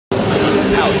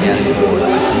POWCAST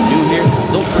SPORTS. If you're new here,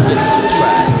 don't forget to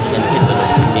subscribe and hit the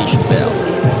notification bell.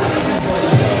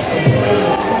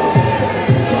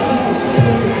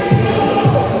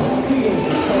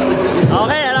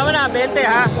 Okay, alam mo na, 20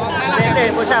 ha?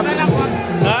 20, push up.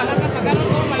 Ha?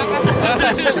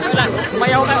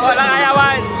 Mayaw ka, walang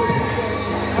ayawan.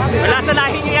 Wala sa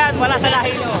lahi niyo yan, wala sa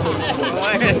lahi niyo.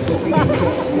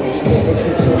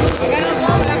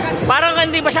 Parang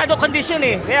hindi masyado condition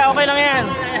eh, kaya okay lang yan.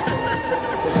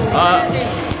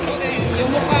 Yung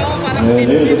mukha ko parang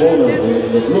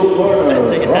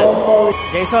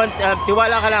Jason,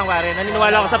 tiwala ka lang pare,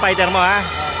 naniniwala ako sa fighter mo ha.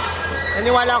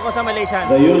 Naniwala ako sa Malaysian.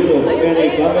 The use of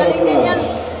any camera is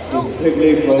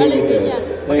strictly prohibited.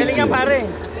 Magaling yan pare.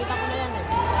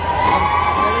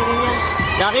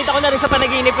 Nakita ko na rin sa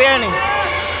panaginip ko yan eh.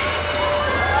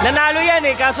 Nanalo yan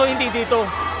eh, kaso hindi dito.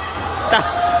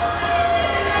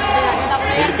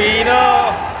 Filipino.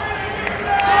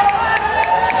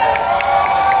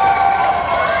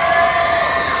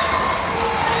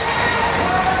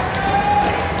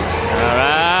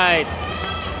 Alright.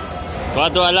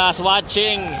 Cuatro alas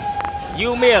watching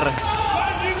Eumir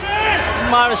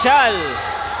Marcial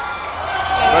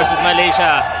versus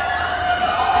Malaysia.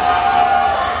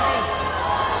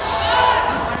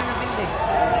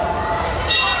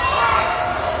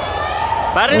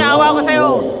 Pare, naawa ko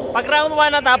sa'yo. Pag round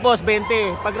 1 natapos,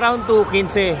 20. Pag round 2,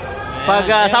 15. Pag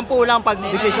 10 lang, pag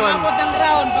desisyon. umabot ng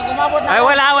round, pag umabot ng Ay,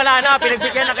 wala na.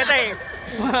 Pinagbigyan na kita eh.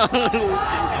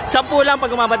 10 lang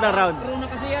pag umabot ng round. Pro na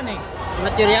kasi yan eh.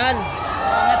 Mature yan.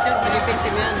 Amateur,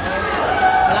 Pilipintim yan.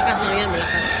 Malakas lang yan,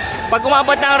 malakas. Pag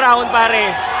umabot ng round,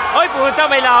 pare. Oy, puta,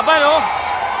 may laban oh.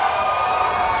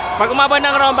 Pag umabot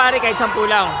ng round, pare, kahit 10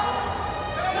 lang.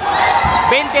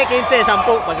 20, 15,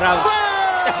 10 pag round.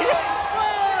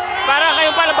 Parang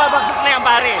kayong pala babagsak na yan,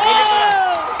 pare. Pilit ko na.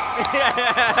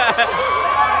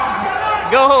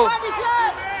 Go!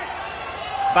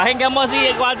 Pakinggan mo si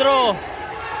Cuadro.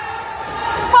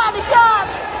 body shot!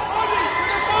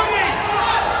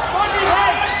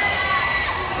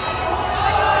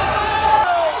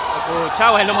 Pucha,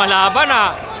 wala lumalaban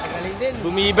ah.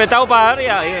 Bumibitaw pare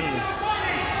ah. Ayun.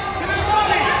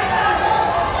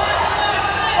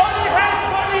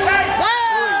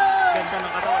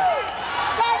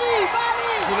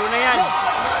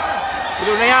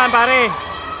 Dilo na yan, pare.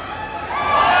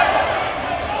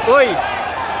 Uy.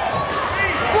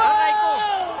 Aray ko.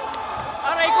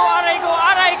 Aray ko, aray ko,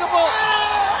 aray ko po.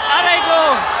 Aray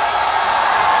ko.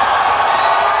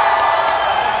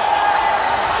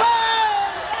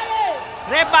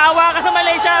 Rep, paawa ka sa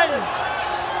Malaysian.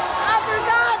 After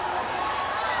that!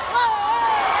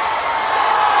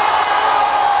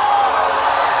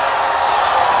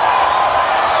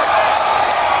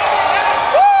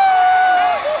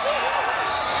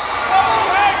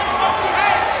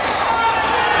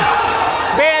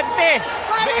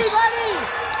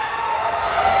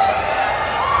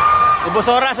 Ubos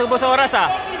oras ah.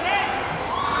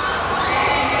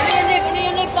 Ano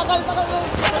yun, Rip? Tagal.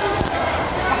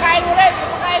 Pakain mo, Rip.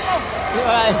 Pakain mo.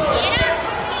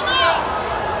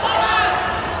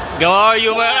 Go,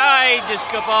 Eumir. Ay, Diyos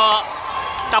ko po.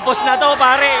 Tapos na to,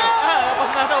 pare. Tapos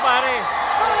na to, pare.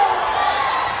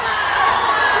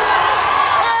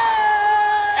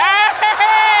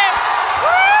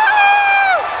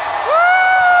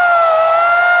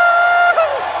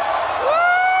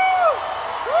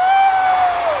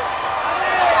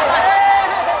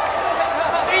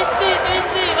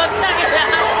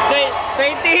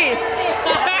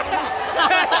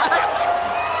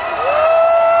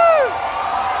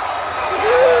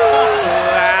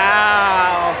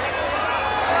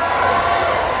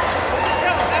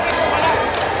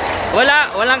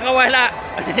 Walang kawala.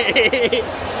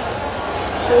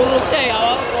 Purok siya eh.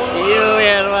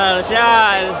 Eumir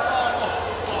Marcial.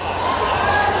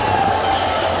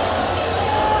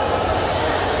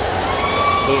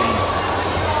 Boom.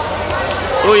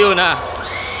 Tuyo na.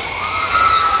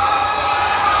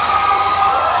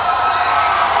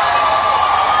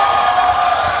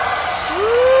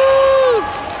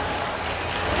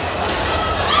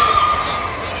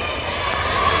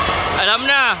 Alam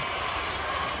na.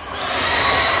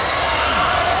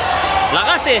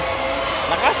 Lakas eh.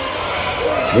 Lakas.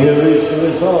 Here is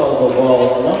the result of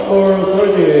bout number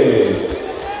 38.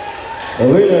 The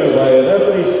winner by a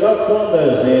referee stop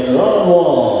contest in round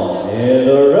 1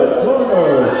 in the red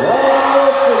corner from the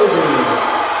Philippines,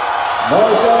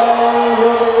 Marcial.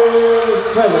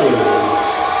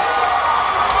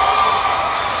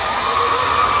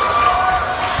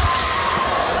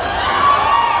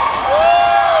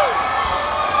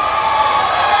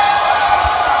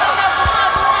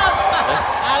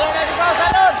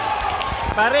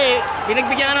 Pare, Kasi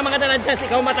pinagbigyan ka ng mga dalang chance,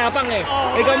 ikaw matapang eh.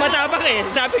 Ikaw matapang eh.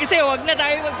 Sabi kasi, huwag na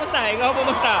tayo magpusta. Ikaw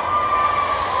pumusta.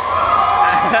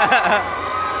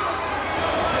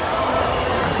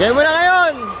 Gaya mo na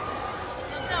ngayon!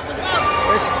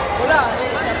 Wala.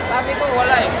 Sabi ko,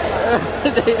 wala eh.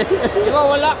 Di ba,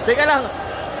 wala? Teka lang.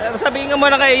 Sabihin nga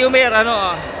muna kay Eumir,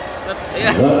 ano. That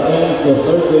ends the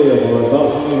third day of our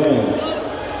boxing event.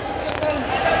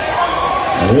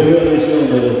 And we will resume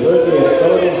with the 30th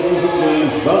Southeast Asian Games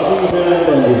boxing event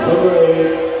on December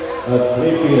 8th at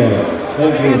 3 p.m.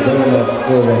 Thank you very much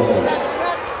for watching.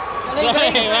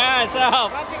 Yeah, so.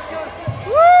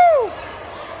 Woo!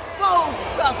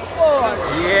 POWCAST SPORTS!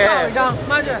 Yeah.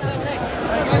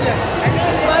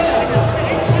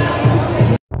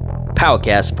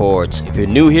 POWCAST Sports. If you're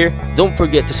new here, don't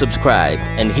forget to subscribe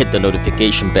and hit the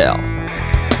notification bell.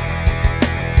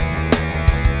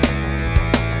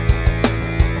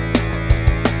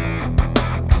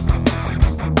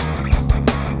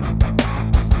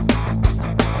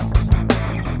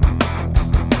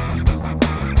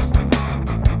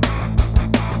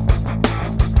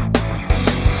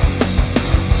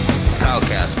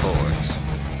 POWCAST Sports.